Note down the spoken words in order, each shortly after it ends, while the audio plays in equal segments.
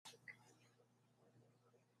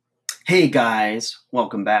Hey guys,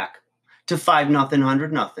 welcome back to 5 nothing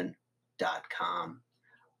 100 nothing.com.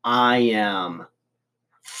 I am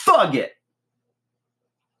Thug It.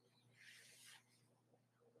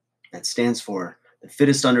 That stands for the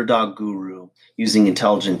fittest underdog guru using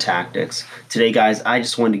intelligent tactics. Today, guys, I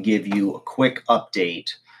just wanted to give you a quick update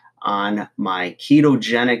on my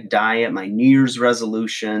ketogenic diet, my New Year's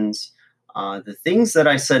resolutions, the things that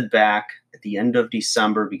I said back at the end of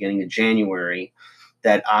December, beginning of January,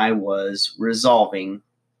 that I was resolving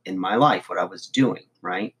in my life, what I was doing,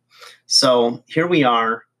 right? So here we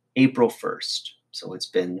are, April 1st. So it's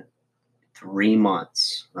been 3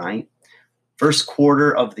 months, right? First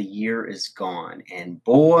quarter of the year is gone, and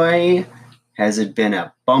boy, has it been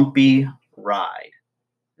a bumpy ride.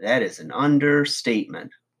 That is an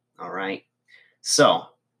understatement, all right? So I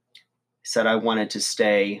said I wanted to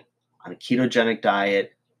stay on a ketogenic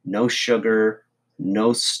diet, no sugar,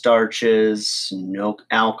 no starches, no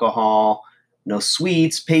alcohol, no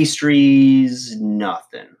sweets, pastries,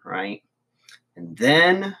 nothing, right? And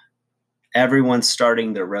then everyone's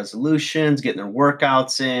starting their resolutions, getting their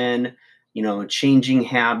workouts in, changing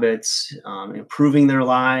habits, improving their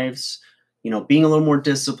lives, being a little more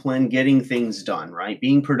disciplined, getting things done, right?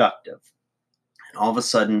 Being productive. And all of a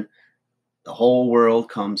sudden, the whole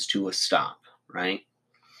world comes to a stop, right?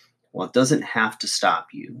 Well, it doesn't have to stop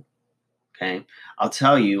you. Okay. I'll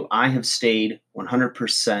tell you, I have stayed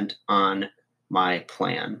 100% on my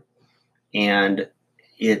plan. And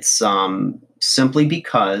it's simply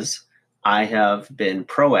because I have been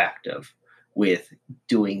proactive with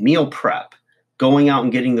doing meal prep, going out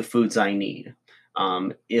and getting the foods I need.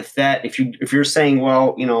 If you're saying,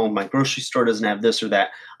 well, my grocery store doesn't have this or that,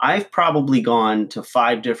 I've probably gone to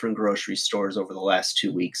 5 different grocery stores over the last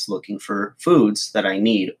 2 weeks looking for foods that I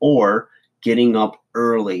need, or getting up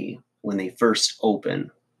early when they first open.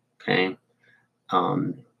 Okay.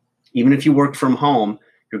 Even if you work from home,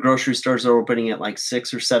 your grocery stores are opening at like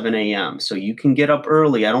 6 or 7 a.m. So you can get up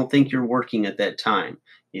early. I don't think you're working at that time.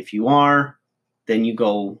 If you are, then you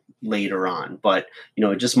go later on. But,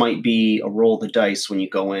 it just might be a roll of the dice when you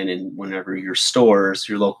go in and whenever your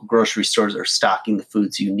local grocery stores are stocking the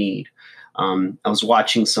foods you need. I was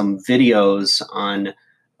watching some videos on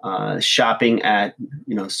shopping at,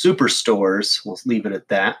 superstores. We'll leave it at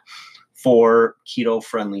that, for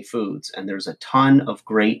keto-friendly foods. And there's a ton of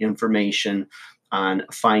great information on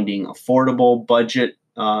finding affordable,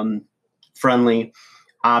 budget-friendly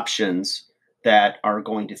options that are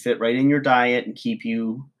going to fit right in your diet and keep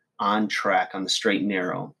you on track, on the straight and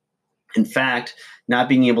narrow. In fact, not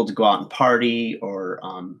being able to go out and party or,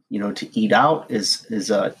 to eat out as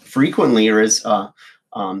frequently or as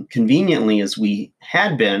conveniently as we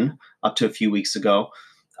had been up to a few weeks ago,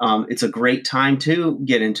 it's a great time to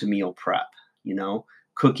get into meal prep,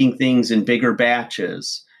 cooking things in bigger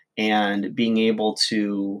batches and being able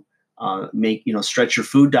to stretch your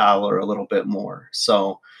food dollar a little bit more.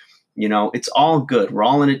 So, it's all good. We're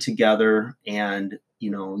all in it together, and,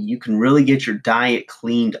 you can really get your diet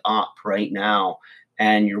cleaned up right now,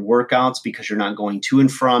 and your workouts, because you're not going to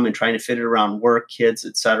and from and trying to fit it around work, kids,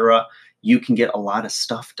 etc. You can get a lot of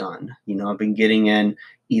stuff done. I've been getting in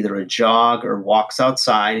either a jog or walks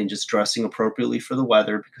outside and just dressing appropriately for the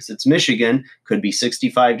weather, because it's Michigan. Could be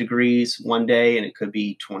 65 degrees one day and it could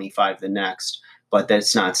be 25 the next, but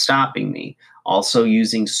that's not stopping me. Also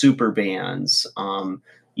using super bands,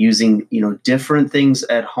 using, different things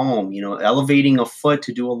at home, elevating a foot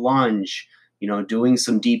to do a lunge, doing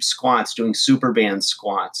some deep squats, doing super band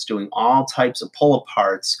squats, doing all types of pull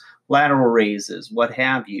aparts, lateral raises, what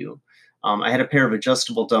have you. I had a pair of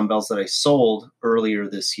adjustable dumbbells that I sold earlier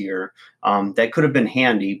this year that could have been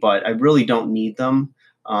handy, but I really don't need them.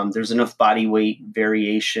 There's enough body weight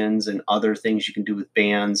variations and other things you can do with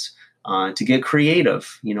bands to get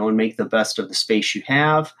creative, and make the best of the space you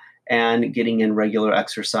have, and getting in regular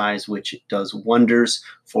exercise, which does wonders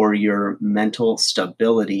for your mental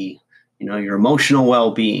stability, your emotional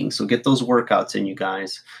well-being. So get those workouts in, you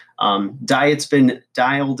guys. Diet's been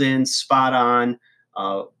dialed in, spot on,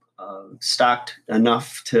 stocked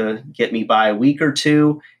enough to get me by a week or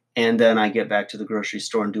two, and then I get back to the grocery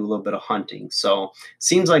store and do a little bit of hunting. So it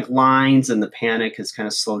seems like lines and the panic has kind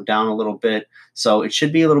of slowed down a little bit. So it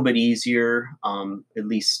should be a little bit easier, at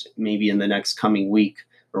least maybe in the next coming week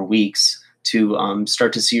or weeks, to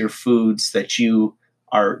start to see your foods that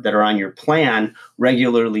are on your plan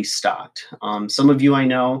regularly stocked. Some of you I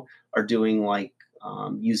know are doing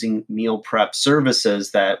using meal prep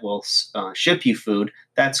services that will ship you food.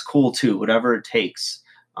 That's cool too, whatever it takes.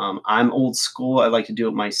 I'm old school. I like to do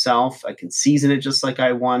it myself. I can season it just like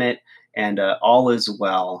I want it, and all is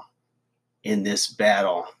well in this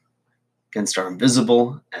battle against our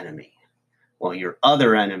invisible enemy. Well, your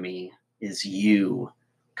other enemy is you.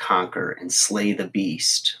 Conquer and slay the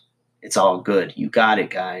beast. It's all good. You got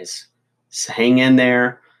it, guys. So hang in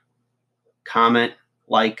there. Comment,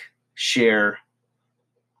 like, share.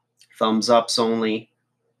 Thumbs ups only.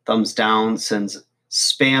 Thumbs down sends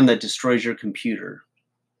spam that destroys your computer.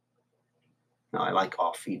 No, I like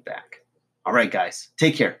all feedback. All right, guys.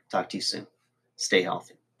 Take care. Talk to you soon. Stay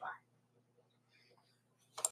healthy.